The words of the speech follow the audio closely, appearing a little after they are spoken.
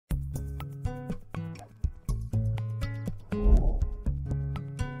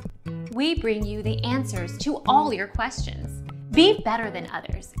We bring you the answers to all your questions. Be better than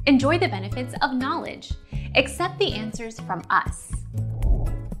others. Enjoy the benefits of knowledge. Accept the answers from us.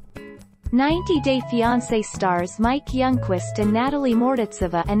 90 Day Fiancé stars Mike Youngquist and Natalie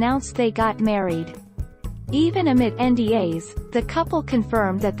Mortatseva announced they got married. Even amid NDAs, the couple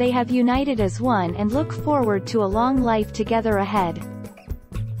confirmed that they have united as one and look forward to a long life together ahead.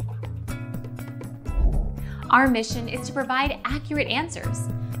 Our mission is to provide accurate answers.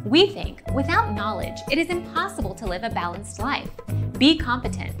 We think without knowledge, it is impossible to live a balanced life. Be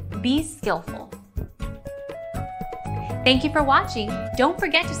competent, be skillful. Thank you for watching. Don't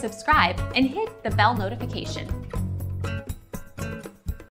forget to subscribe and hit the bell notification.